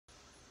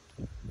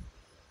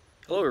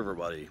Hello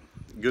everybody.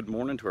 Good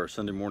morning to our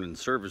Sunday morning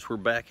service. We're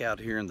back out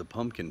here in the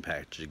pumpkin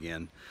patch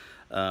again.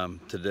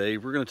 Today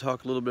we're going to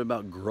talk a little bit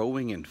about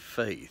growing in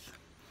faith.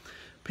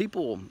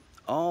 People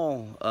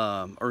all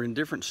are in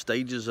different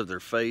stages of their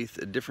faith,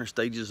 at different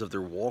stages of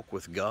their walk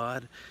with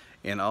God,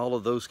 and all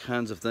of those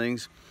kinds of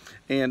things.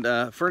 And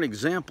for an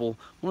example,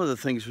 one of the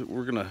things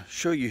we're going to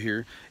show you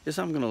here is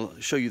I'm going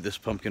to show you this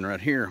pumpkin right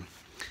here.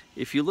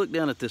 If you look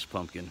down at this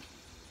pumpkin,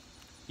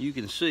 you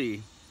can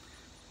see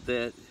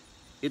that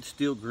it's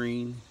still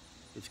green.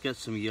 It's got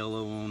some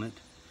yellow on it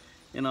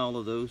and all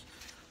of those.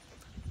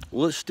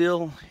 Well, it's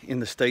still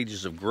in the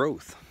stages of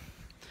growth.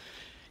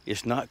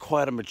 It's not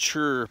quite a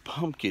mature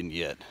pumpkin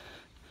yet,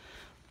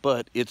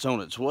 but it's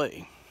on its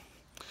way.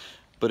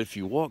 But if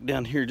you walk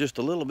down here just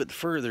a little bit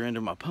further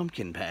into my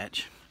pumpkin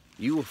patch,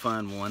 you will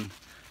find one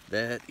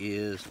that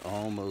is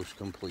almost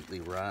completely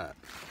ripe.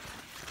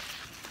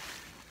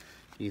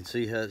 You can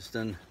see how it's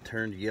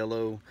turned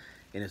yellow,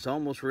 and it's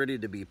almost ready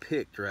to be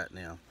picked right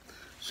now.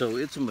 So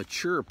it's a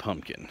mature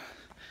pumpkin,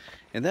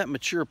 and that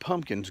mature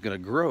pumpkin is going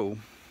to grow,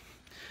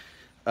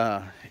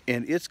 and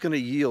it's going to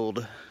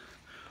yield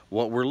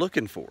what we're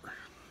looking for.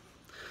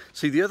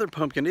 See, the other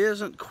pumpkin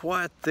isn't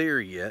quite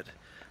there yet,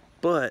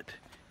 but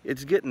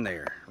it's getting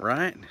there,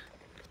 right?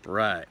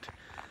 Right.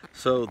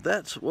 So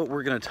that's what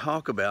we're going to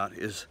talk about,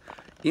 is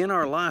in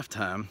our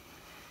lifetime,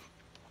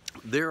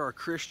 there are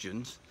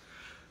Christians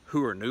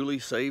who are newly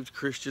saved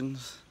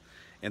Christians,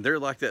 and they're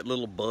like that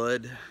little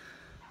bud,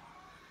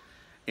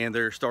 and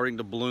they're starting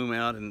to bloom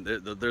out, and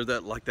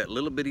they're like that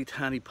little bitty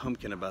tiny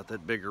pumpkin about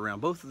that big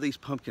around. Both of these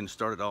pumpkins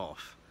started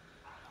off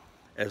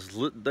as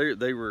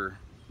they were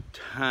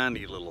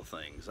tiny little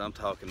things. I'm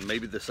talking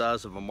maybe the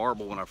size of a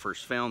marble when I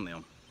first found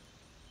them.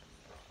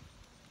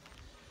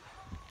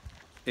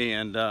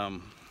 And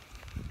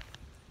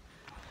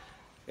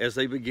as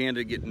they began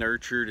to get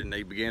nurtured and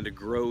they began to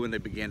grow and they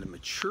began to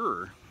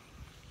mature,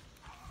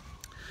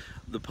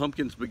 the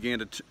pumpkins began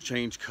to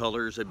change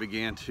colors. They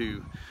began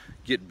to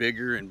get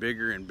bigger and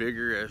bigger and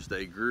bigger as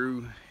they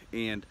grew,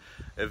 and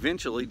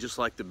eventually, just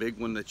like the big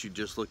one that you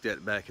just looked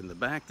at back in the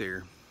back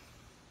there,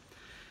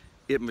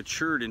 it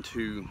matured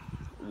into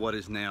what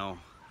is now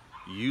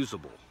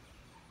usable.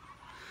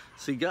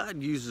 See,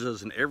 God uses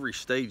us in every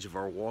stage of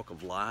our walk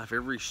of life,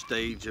 every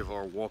stage of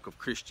our walk of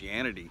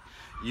Christianity.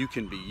 You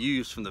can be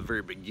used from the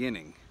very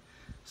beginning.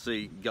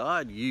 See,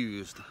 God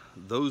used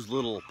those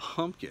little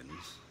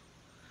pumpkins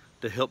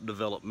to help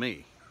develop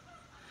me,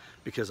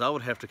 because I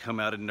would have to come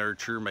out and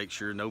nurture, make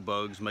sure no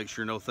bugs, make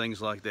sure no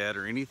things like that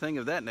or anything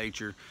of that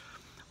nature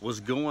was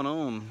going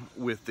on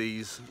with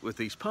these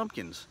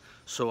pumpkins.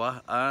 So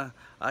I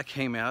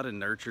came out and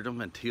nurtured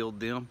them and tilled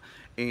them,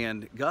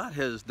 and God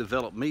has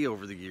developed me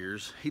over the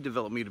years. He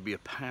developed me to be a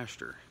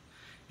pastor,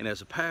 and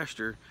as a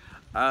pastor,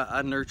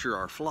 I nurture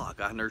our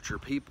flock. I nurture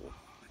people,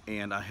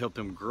 and I help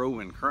them grow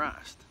in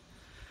Christ.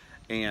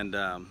 And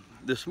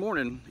this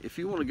morning, if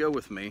you want to go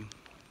with me,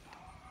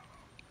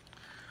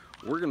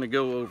 we're going to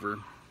go over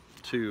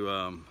to,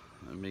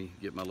 let me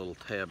get my little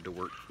tab to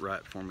work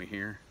right for me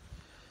here.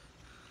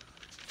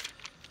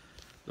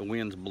 The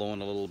wind's blowing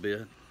a little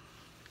bit.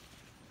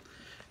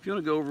 If you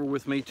want to go over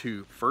with me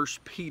to 1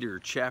 Peter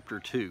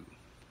chapter 2.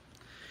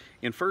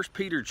 In 1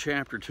 Peter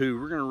chapter 2,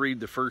 we're going to read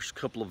the first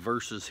couple of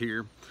verses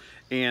here.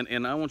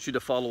 And I want you to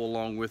follow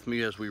along with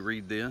me as we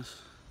read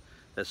this.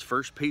 That's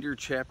 1 Peter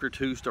chapter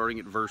 2, starting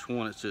at verse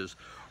 1. It says,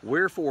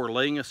 "Wherefore,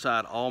 laying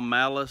aside all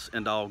malice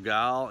and all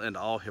guile and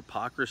all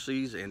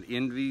hypocrisies and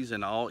envies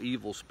and all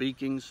evil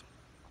speakings,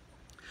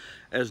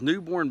 as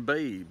newborn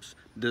babes,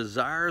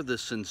 desire the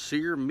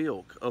sincere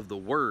milk of the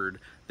word,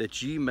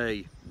 that ye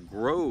may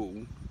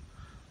grow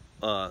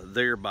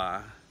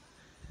thereby,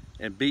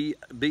 and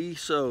be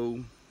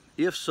so,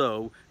 if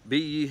so, be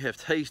ye have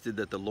tasted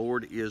that the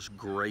Lord is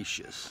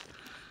gracious."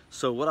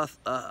 So what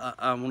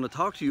I want to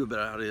talk to you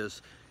about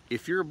is,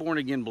 if you're a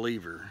born-again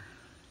believer,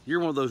 you're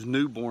one of those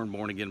newborn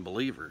born-again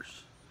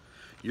believers.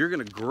 You're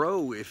going to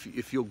grow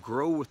if you'll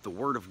grow with the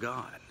Word of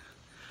God.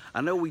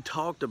 I know we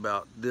talked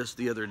about this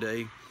the other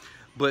day,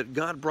 but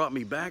God brought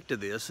me back to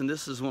this, and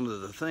this is one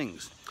of the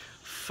things.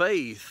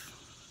 Faith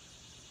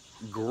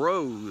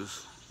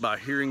grows by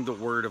hearing the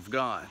Word of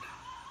God.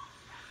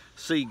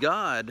 See,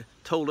 God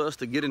told us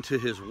to get into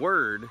His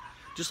Word,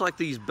 just like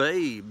these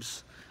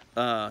babes,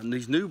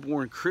 these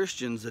newborn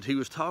Christians that He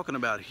was talking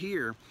about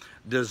here,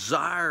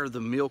 desire the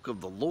milk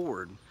of the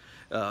Lord.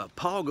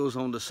 Paul goes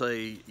on to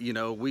say, you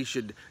know, we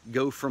should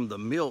go from the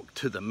milk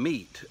to the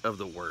meat of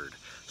the Word.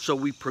 So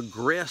we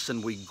progress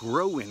and we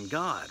grow in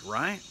God,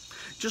 right?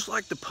 Just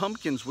like the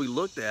pumpkins we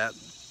looked at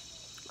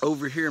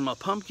over here in my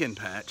pumpkin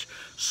patch.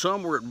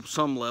 Some were at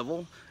some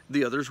level,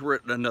 the others were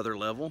at another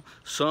level.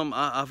 Some,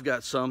 I've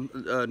got some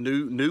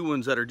new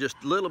ones that are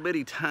just little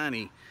bitty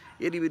tiny,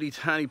 itty bitty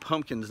tiny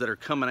pumpkins that are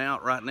coming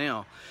out right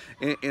now,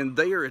 and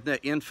they are at that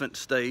infant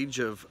stage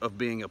of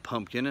being a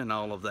pumpkin and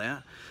all of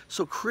that.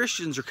 So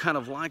Christians are kind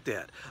of like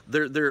that.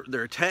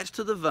 They're attached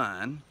to the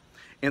vine,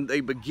 and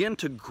they begin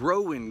to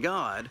grow in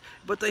God,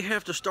 but they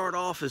have to start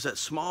off as that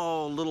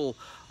small little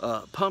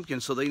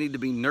pumpkin, so they need to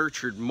be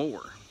nurtured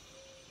more.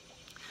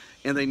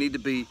 and they need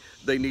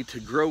to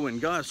grow in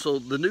God. So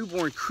the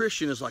newborn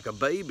Christian is like a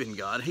babe in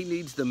God. He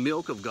needs the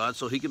milk of God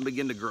so he can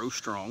begin to grow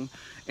strong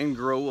and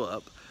grow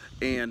up.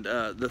 And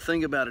the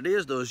thing about it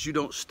is, though, is you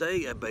don't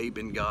stay a babe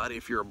in God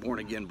if you're a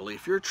born-again believer.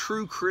 If you're a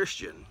true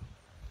Christian,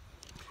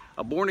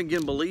 a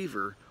born-again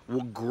believer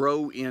will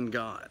grow in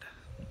God.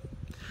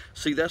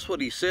 See, that's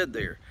what he said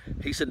there.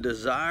 He said,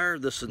 desire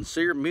the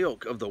sincere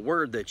milk of the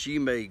word that ye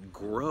may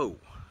grow.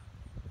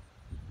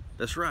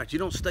 That's right. You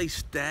don't stay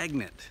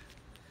stagnant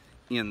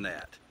in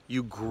that.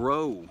 You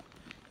grow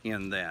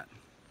in that.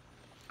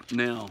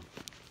 Now,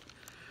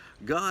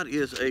 God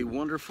is a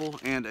wonderful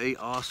and a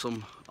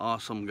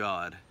awesome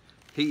God.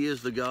 He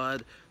is the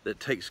God that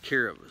takes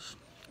care of us.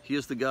 He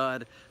is the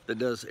God that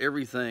does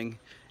everything,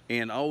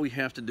 and all we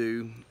have to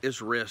do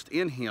is rest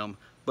in him.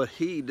 But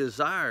he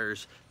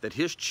desires that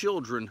his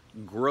children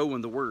grow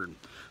in the word.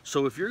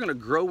 So if you're going to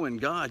grow in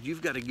God,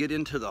 you've got to get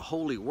into the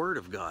holy word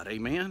of God.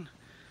 Amen?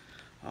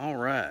 All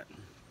right.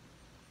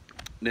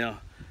 Now,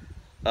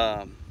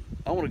 I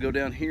want to go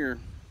down here,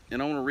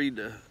 and I want to read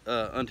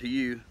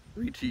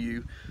to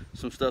you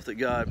some stuff that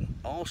God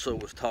also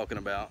was talking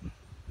about.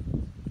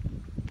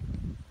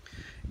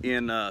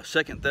 In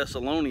 2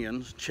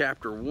 Thessalonians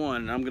chapter 1,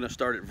 and I'm going to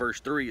start at verse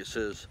 3, it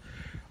says,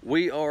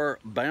 we are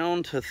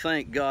bound to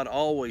thank God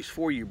always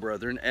for you,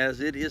 brethren, as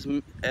it is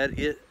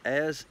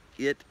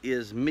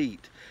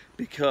meet,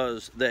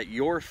 because that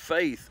your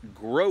faith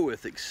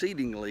groweth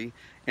exceedingly,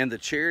 and the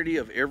charity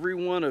of every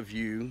one of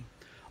you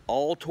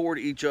all toward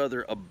each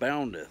other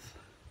aboundeth,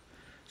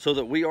 so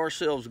that we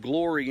ourselves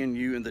glory in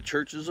you in the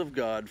churches of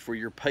God for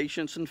your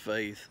patience and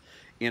faith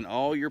in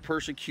all your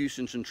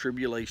persecutions and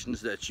tribulations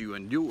that you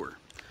endure.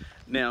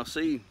 Now,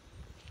 see,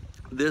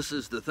 this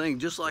is the thing,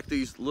 just like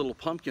these little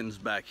pumpkins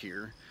back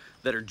here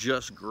that are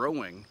just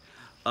growing,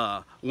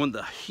 when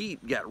the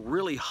heat got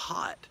really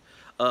hot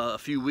a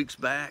few weeks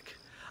back,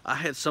 I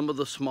had some of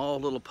the small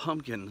little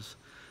pumpkins,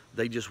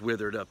 they just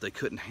withered up. They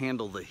couldn't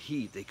handle the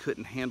heat. They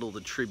couldn't handle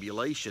the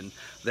tribulation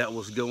that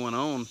was going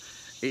on.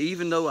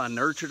 Even though I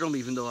nurtured them,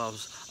 even though I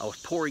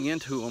was pouring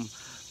into them,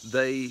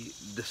 they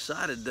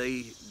decided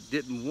they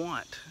didn't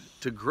want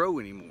to grow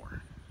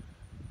anymore.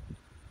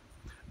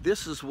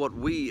 This is what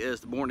we,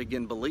 as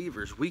born-again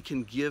believers, we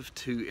can give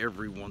to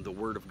everyone, the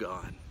Word of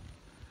God.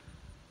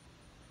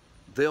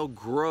 They'll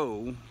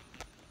grow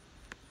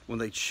when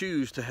they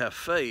choose to have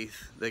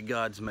faith that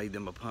God's made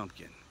them a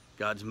pumpkin.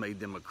 God's made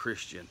them a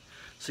Christian.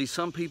 See,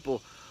 some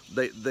people,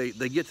 they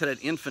get to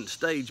that infant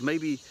stage,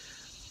 maybe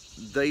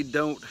they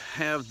don't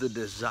have the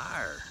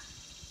desire.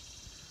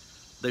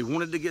 They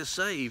wanted to get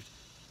saved,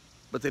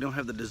 but they don't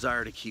have the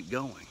desire to keep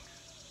going.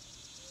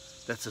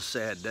 That's a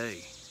sad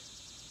day.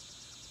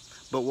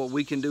 But what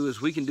we can do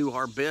is we can do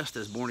our best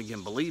as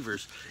born-again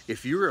believers.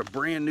 If you're a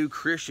brand new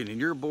Christian and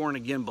you're a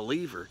born-again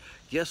believer,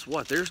 guess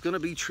what? There's going to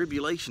be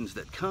tribulations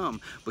that come,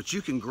 but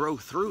you can grow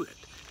through it.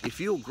 If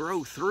you'll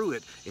grow through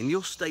it and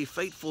you'll stay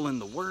faithful in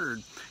the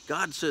Word,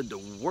 God said the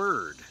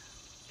Word,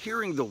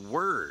 hearing the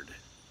Word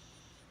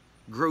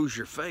grows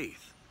your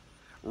faith.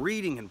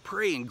 Reading and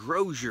praying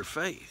grows your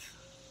faith.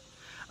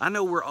 I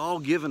know we're all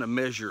given a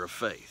measure of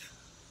faith,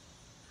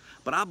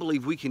 but I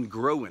believe we can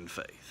grow in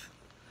faith.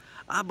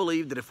 I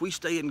believe that if we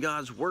stay in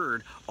God's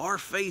Word, our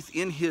faith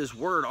in His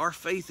Word, our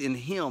faith in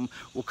Him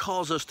will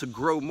cause us to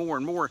grow more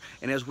and more.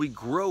 And as we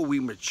grow,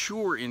 we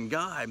mature in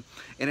God.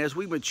 And as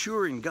we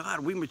mature in God,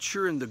 we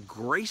mature in the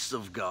grace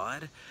of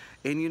God.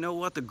 And you know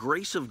what? The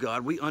grace of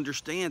God, we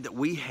understand that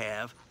we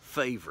have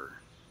favor.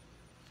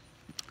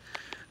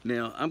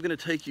 Now, I'm going to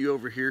take you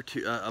over here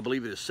to, I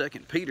believe it is 2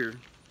 Peter.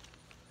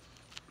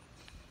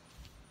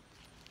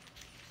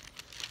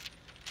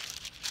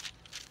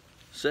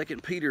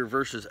 Second Peter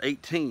verses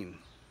 18,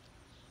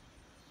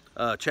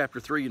 chapter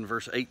 3 and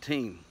verse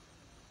 18.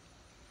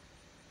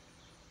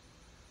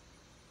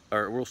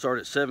 Or we'll start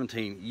at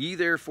 17. Ye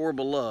therefore,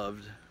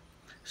 beloved,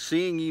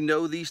 seeing ye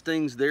know these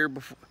things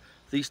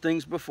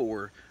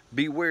before,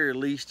 beware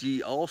lest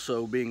ye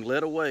also, being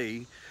led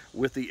away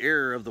with the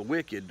error of the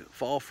wicked,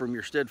 fall from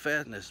your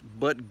steadfastness,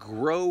 but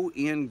grow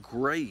in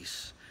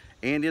grace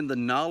and in the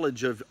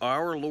knowledge of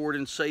our Lord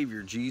and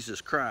Savior,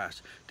 Jesus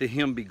Christ. To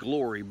Him be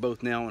glory,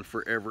 both now and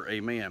forever.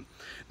 Amen.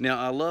 Now,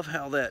 I love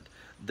how that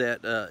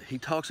he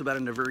talks about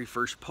in the very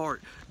first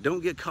part.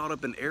 Don't get caught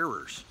up in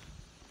errors.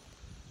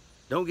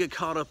 Don't get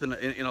caught up in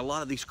a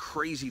lot of these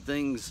crazy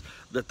things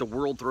that the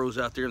world throws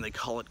out there, and they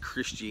call it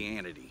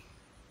Christianity.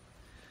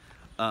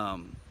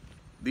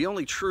 The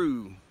only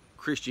true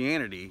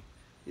Christianity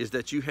is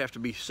that you have to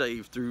be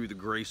saved through the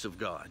grace of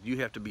God.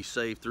 You have to be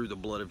saved through the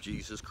blood of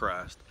Jesus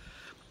Christ.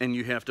 And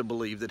you have to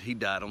believe that He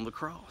died on the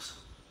cross.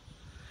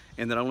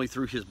 And that only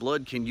through His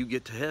blood can you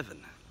get to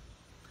heaven.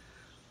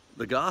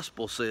 The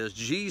gospel says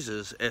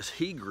Jesus, as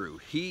He grew,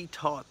 He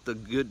taught the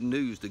good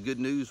news. The good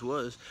news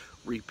was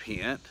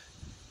repent,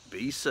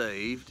 be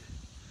saved,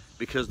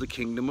 because the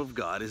kingdom of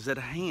God is at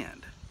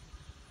hand.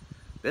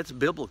 That's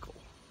biblical.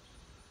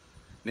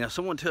 Now, if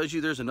someone tells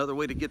you there's another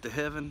way to get to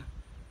heaven,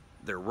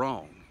 they're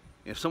wrong.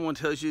 If someone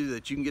tells you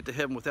that you can get to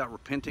heaven without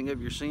repenting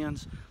of your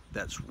sins,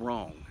 that's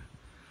wrong.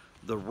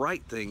 The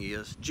right thing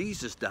is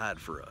Jesus died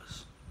for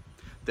us,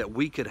 that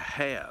we could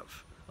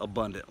have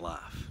abundant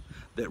life,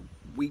 that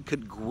we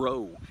could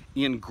grow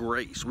in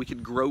grace, we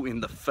could grow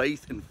in the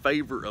faith and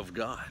favor of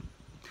God.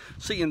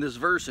 See, in this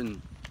verse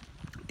in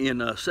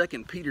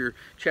 2 Peter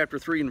chapter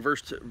 3 and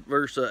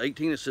verse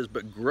 18, it says,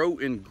 but grow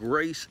in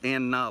grace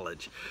and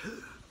knowledge.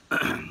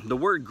 The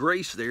word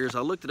grace there, as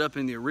I looked it up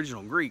in the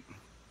original Greek,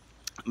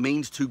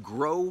 means to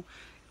grow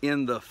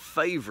in the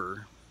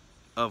favor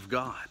of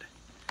God.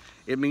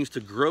 It means to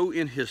grow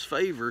in his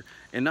favor,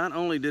 and not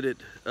only did it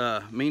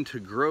mean to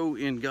grow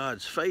in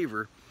God's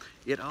favor,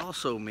 it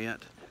also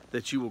meant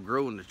that you will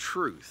grow in the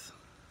truth.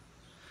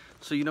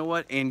 So you know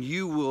what? And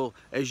you will,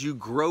 as you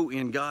grow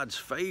in God's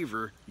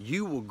favor,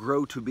 you will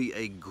grow to be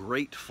a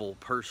grateful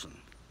person.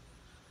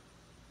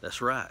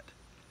 That's right.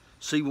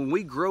 See, when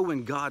we grow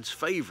in God's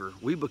favor,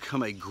 we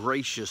become a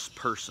gracious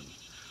person.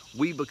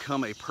 We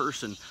become a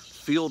person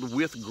filled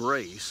with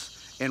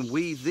grace, and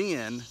we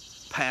then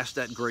pass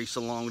that grace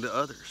along to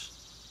others.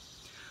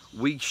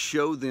 We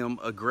show them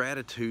a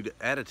gratitude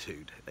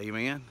attitude.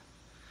 Amen?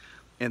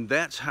 And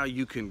that's how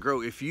you can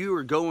grow. If you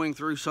are going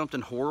through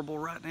something horrible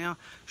right now,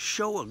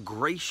 show a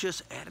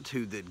gracious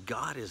attitude that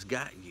God has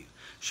got you.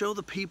 Show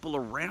the people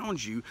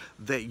around you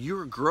that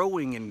you're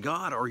growing in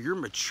God, or you're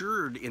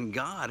matured in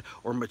God,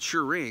 or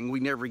maturing. We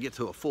never get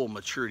to a full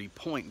maturity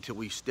point until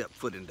we step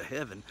foot into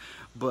heaven.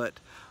 But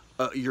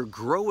you're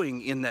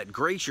growing in that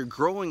grace, you're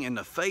growing in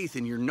the faith,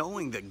 and you're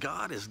knowing that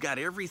God has got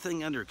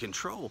everything under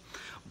control.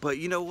 But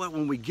you know what?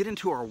 When we get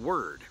into our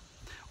Word,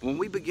 when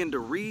we begin to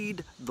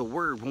read the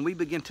Word, when we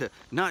begin to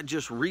not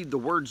just read the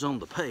words on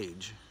the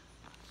page,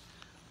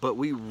 but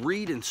we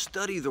read and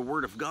study the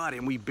Word of God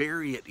and we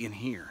bury it in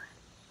here,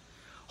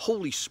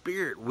 Holy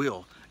Spirit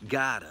will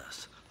guide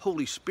us.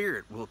 Holy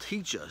Spirit will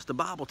teach us. The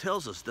Bible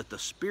tells us that the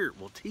Spirit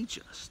will teach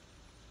us.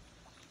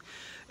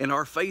 And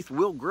our faith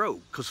will grow,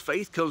 because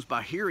faith comes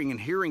by hearing,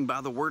 and hearing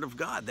by the Word of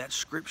God. That's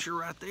Scripture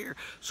right there.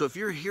 So if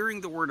you're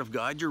hearing the Word of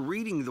God, you're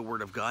reading the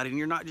Word of God, and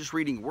you're not just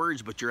reading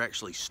words, but you're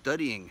actually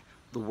studying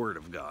the Word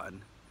of God,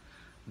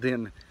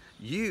 then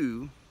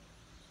you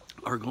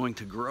are going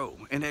to grow.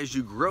 And as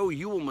you grow,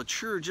 you will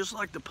mature, just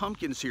like the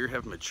pumpkins here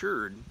have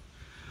matured.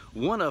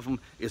 One of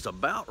them is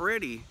about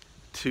ready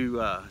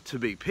to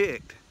be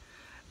picked,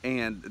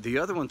 and the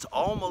other one's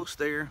almost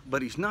there,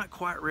 but he's not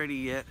quite ready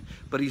yet,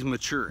 but he's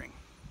maturing.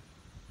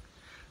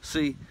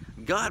 See,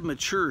 God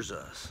matures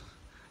us.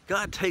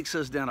 God takes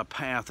us down a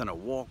path and a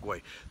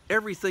walkway.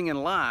 Everything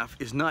in life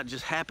is not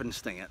just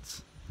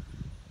happenstance.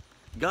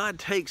 God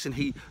takes and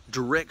he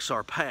directs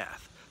our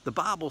path. The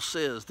Bible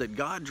says that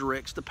God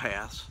directs the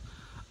paths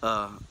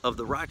of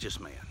the righteous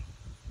man.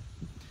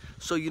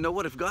 So you know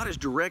what? If God is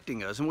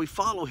directing us and we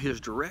follow his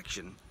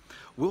direction,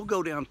 we'll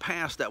go down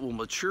paths that will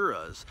mature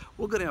us.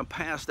 We'll go down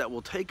paths that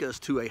will take us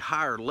to a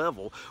higher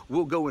level.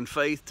 We'll go in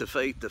faith to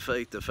faith to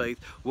faith to faith.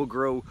 We'll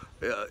grow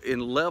in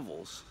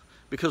levels.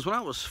 Because when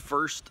I was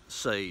first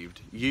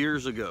saved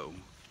years ago,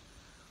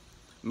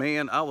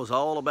 man, I was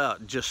all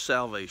about just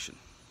salvation.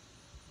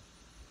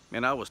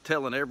 And I was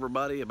telling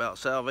everybody about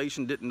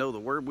salvation, didn't know the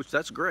word, which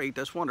that's great,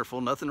 that's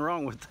wonderful, nothing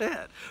wrong with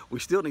that. We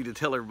still need to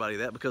tell everybody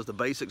that, because the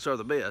basics are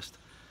the best.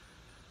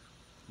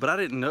 But I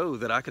didn't know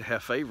that I could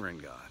have favor in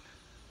God.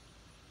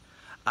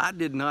 I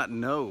did not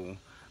know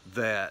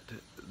that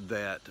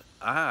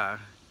I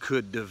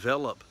could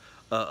develop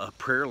a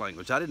prayer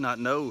language. I did not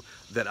know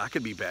that I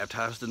could be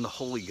baptized in the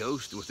Holy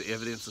Ghost with the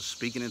evidence of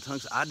speaking in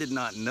tongues. I did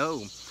not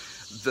know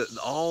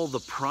all the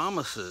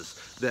promises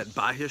that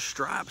by his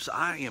stripes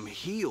I am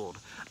healed.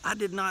 I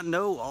did not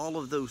know all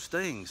of those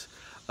things.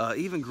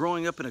 Even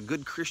growing up in a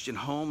good Christian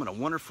home and a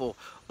wonderful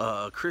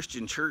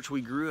Christian church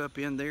we grew up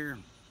in there,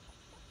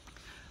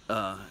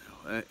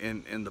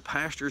 and the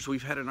pastors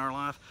we've had in our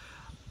life,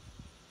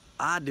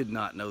 I did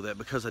not know that,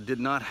 because I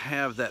did not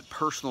have that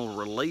personal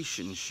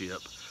relationship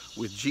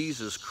with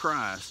Jesus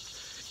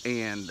Christ,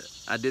 and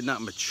I did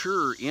not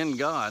mature in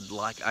God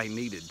like I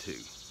needed to.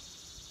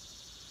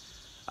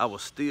 I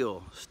was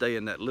still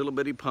staying that little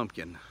bitty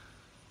pumpkin,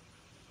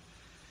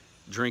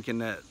 drinking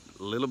that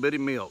little bitty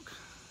milk.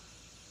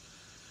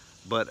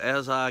 But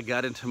as I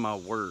got into my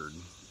word,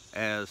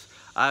 as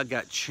I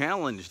got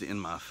challenged in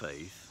my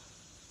faith,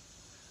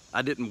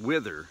 I didn't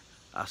wither.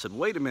 I said,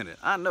 wait a minute,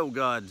 I know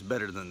God's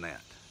better than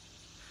that.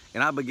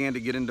 And I began to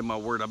get into my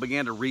word. I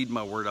began to read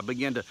my word. I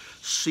began to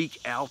seek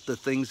out the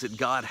things that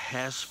God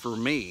has for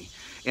me.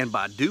 And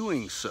by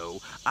doing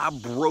so, I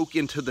broke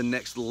into the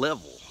next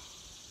level.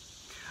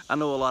 I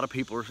know a lot of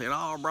people are saying,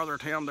 oh, Brother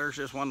Tim, there's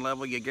just one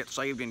level, you get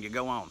saved and you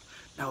go on.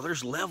 Now,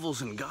 there's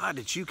levels in God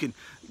that you can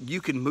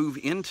move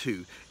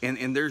into, and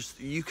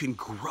you can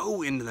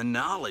grow into the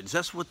knowledge.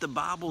 That's what the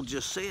Bible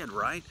just said,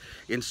 right?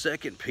 In 2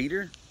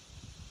 Peter,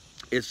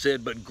 it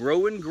said, but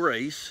grow in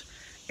grace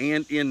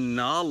and in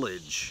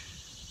knowledge.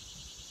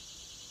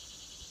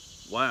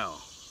 Wow.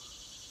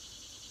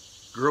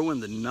 Grow in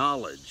the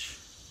knowledge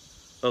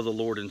of the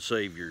Lord and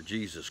Savior,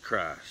 Jesus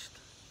Christ.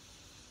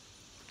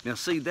 Now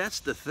see, that's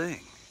the thing.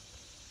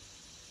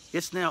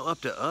 It's now up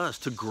to us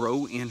to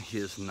grow in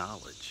his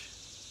knowledge.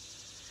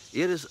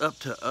 It is up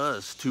to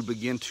us to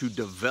begin to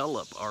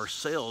develop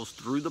ourselves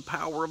through the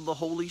power of the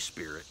Holy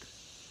Spirit.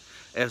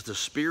 As the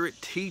Spirit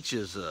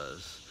teaches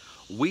us,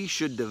 we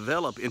should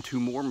develop into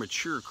more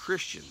mature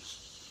Christians.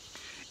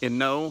 And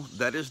no,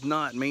 that is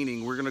not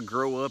meaning we're going to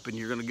grow up and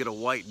you're going to get a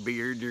white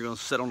beard, you're going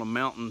to sit on a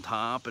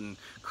mountaintop and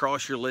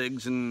cross your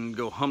legs and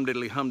go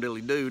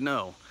hum-diddly-do.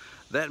 No,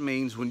 that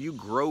means when you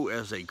grow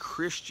as a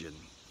Christian,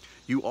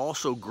 you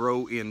also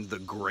grow in the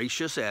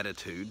gracious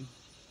attitude,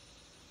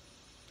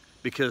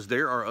 because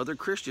there are other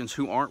Christians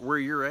who aren't where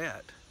you're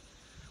at.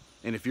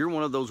 And if you're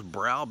one of those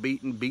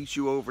browbeaten, beats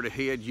you over the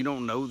head, you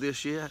don't know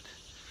this yet,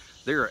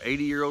 there are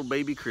 80-year-old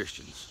baby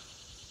Christians.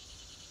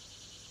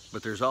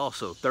 But there's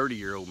also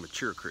 30-year-old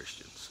mature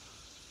Christians.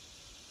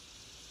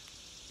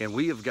 And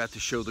we have got to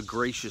show the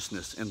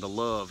graciousness and the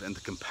love and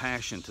the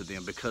compassion to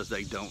them because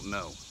they don't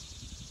know.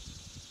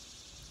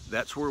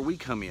 That's where we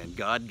come in.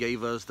 God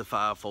gave us the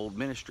fivefold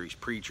ministries: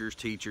 preachers,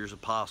 teachers,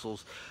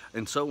 apostles,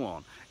 and so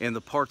on. And the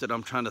part that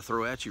I'm trying to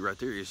throw at you right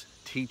there is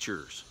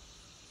teachers.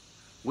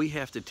 We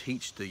have to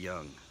teach the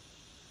young.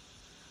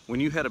 When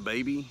you had a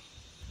baby,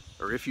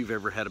 or if you've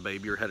ever had a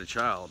baby or had a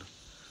child,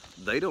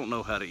 they don't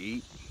know how to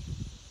eat.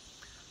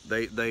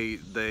 They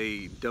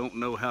don't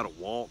know how to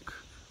walk.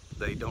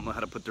 They don't know how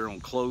to put their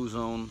own clothes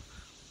on.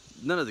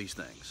 None of these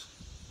things.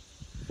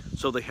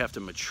 So they have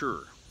to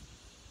mature.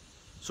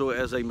 So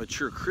as a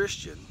mature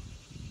Christian,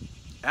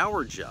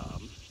 our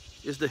job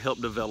is to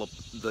help develop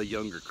the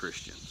younger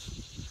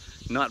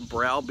Christians. Not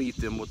browbeat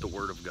them with the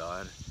Word of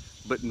God,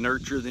 but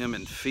nurture them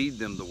and feed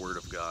them the Word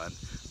of God,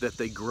 that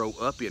they grow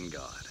up in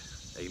God.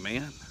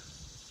 Amen?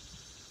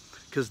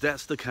 Because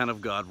that's the kind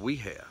of God we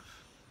have.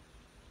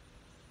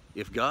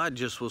 If God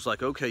just was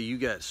like, okay, you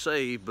got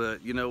saved,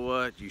 but you know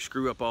what? You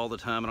screw up all the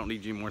time. I don't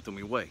need you more than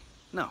we weigh.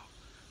 No,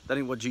 that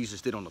ain't what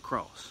Jesus did on the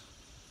cross.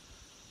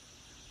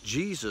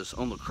 Jesus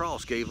on the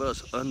cross gave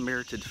us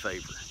unmerited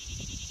favor.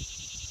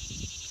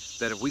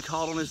 That if we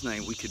called on His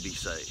name, we could be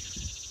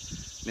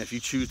saved. Now, if you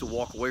choose to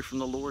walk away from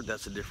the Lord,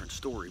 that's a different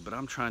story. But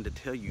I'm trying to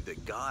tell you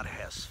that God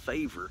has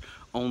favor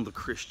on the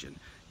Christian.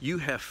 You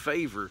have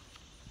favor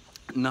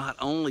not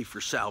only for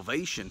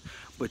salvation,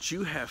 but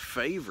you have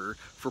favor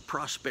for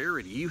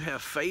prosperity. You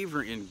have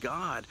favor in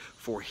God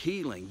for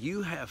healing.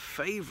 You have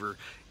favor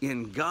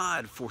in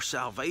God for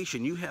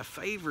salvation. You have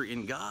favor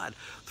in God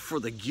for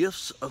the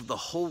gifts of the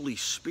Holy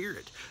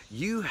Spirit.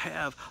 You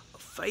have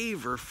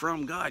favor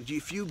from God.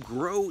 If you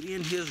grow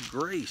in His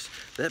grace,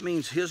 that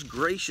means His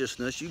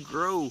graciousness, you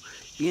grow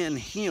in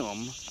Him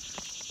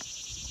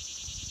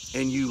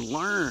and you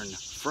learn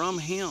from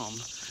Him,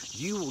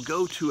 you will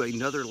go to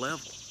another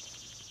level.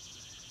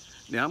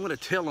 Now, I'm going to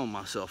tell on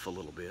myself a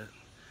little bit.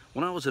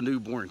 When I was a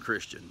newborn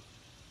Christian,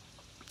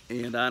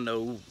 and I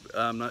know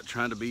I'm not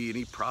trying to be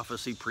any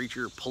prophecy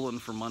preacher or pulling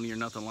for money or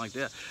nothing like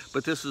that,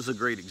 but this is a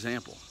great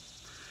example.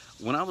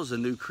 When I was a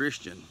new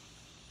Christian,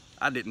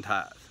 I didn't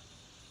tithe.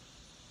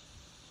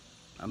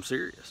 I'm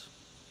serious.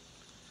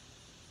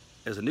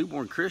 As a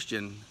newborn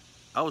Christian,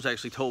 I was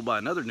actually told by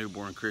another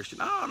newborn Christian,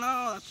 oh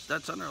no,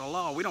 that's under the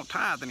law. We don't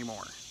tithe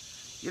anymore.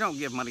 You don't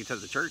give money to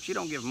the church. You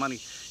don't give money.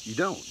 You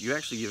don't. You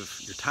actually give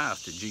your tithe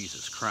to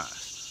Jesus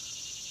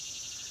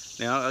Christ.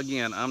 Now,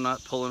 again, I'm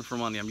not pulling for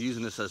money. I'm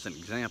using this as an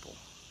example.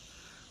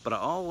 But I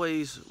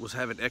always was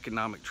having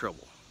economic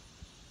trouble.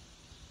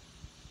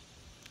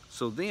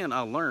 So then I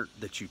learned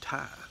that you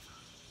tithe.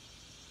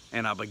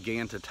 And I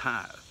began to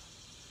tithe.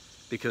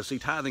 Because, see,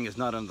 tithing is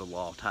not under the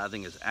law.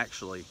 Tithing is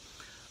actually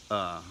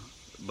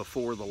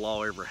before the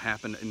law ever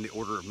happened in the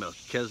order of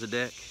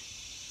Melchizedek.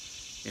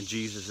 And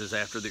Jesus is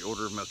after the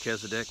order of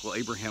Melchizedek. Well,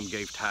 Abraham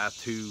gave tithe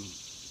to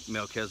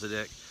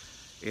Melchizedek.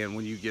 And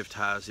when you give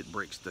tithes, it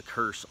breaks the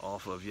curse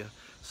off of you.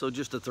 So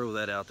just to throw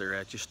that out there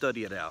at you,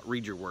 study it out.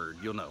 Read your word.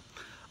 You'll know.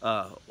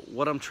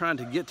 What I'm trying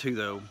to get to,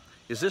 though,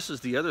 is this is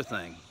the other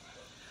thing.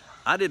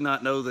 I did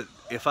not know that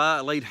if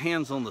I laid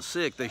hands on the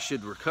sick, they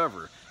should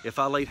recover. If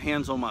I laid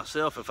hands on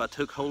myself, if I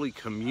took Holy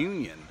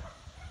Communion,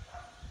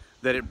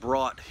 that it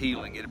brought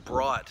healing. It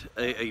brought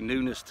a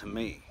newness to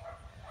me.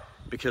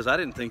 Because I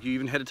didn't think you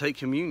even had to take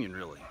communion,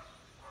 really.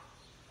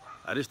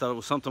 I just thought it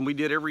was something we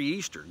did every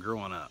Easter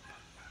growing up.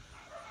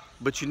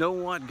 But you know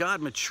what?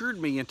 God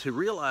matured me into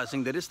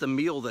realizing that it's the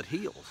meal that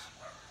heals.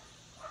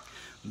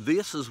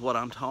 This is what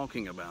I'm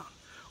talking about.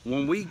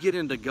 When we get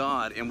into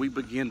God and we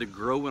begin to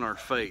grow in our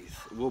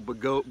faith, we'll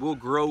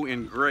grow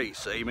in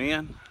grace.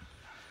 Amen?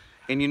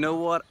 And you know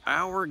what?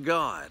 Our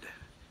God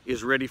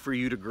is ready for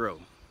you to grow.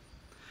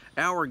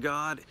 Our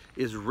God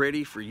is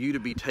ready for you to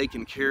be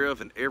taken care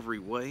of in every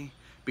way.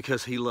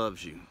 Because He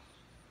loves you.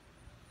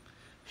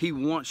 He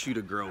wants you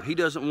to grow. He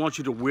doesn't want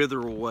you to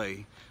wither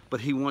away, but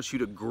He wants you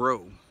to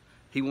grow.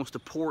 He wants to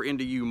pour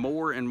into you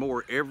more and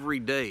more every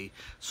day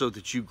so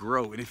that you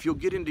grow. And if you'll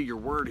get into your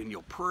word and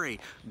you'll pray,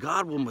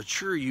 God will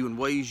mature you in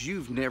ways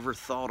you've never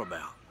thought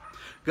about.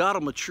 God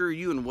will mature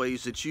you in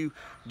ways that you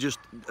just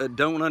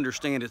don't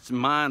understand. It's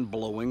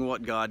mind-blowing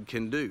what God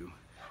can do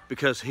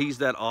because He's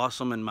that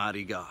awesome and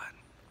mighty God.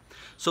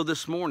 So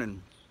this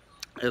morning,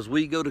 as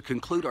we go to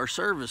conclude our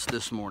service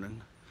this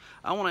morning,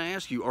 I want to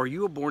ask you, are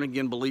you a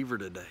born-again believer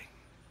today?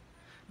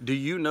 Do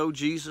you know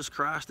Jesus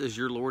Christ as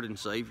your Lord and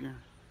Savior?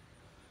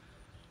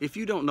 If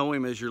you don't know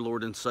Him as your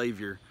Lord and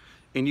Savior,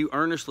 and you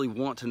earnestly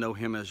want to know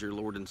Him as your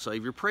Lord and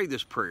Savior, pray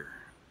this prayer.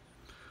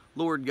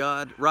 Lord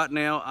God, right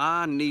now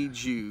I need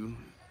you,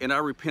 and I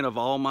repent of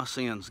all my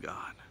sins,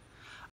 God.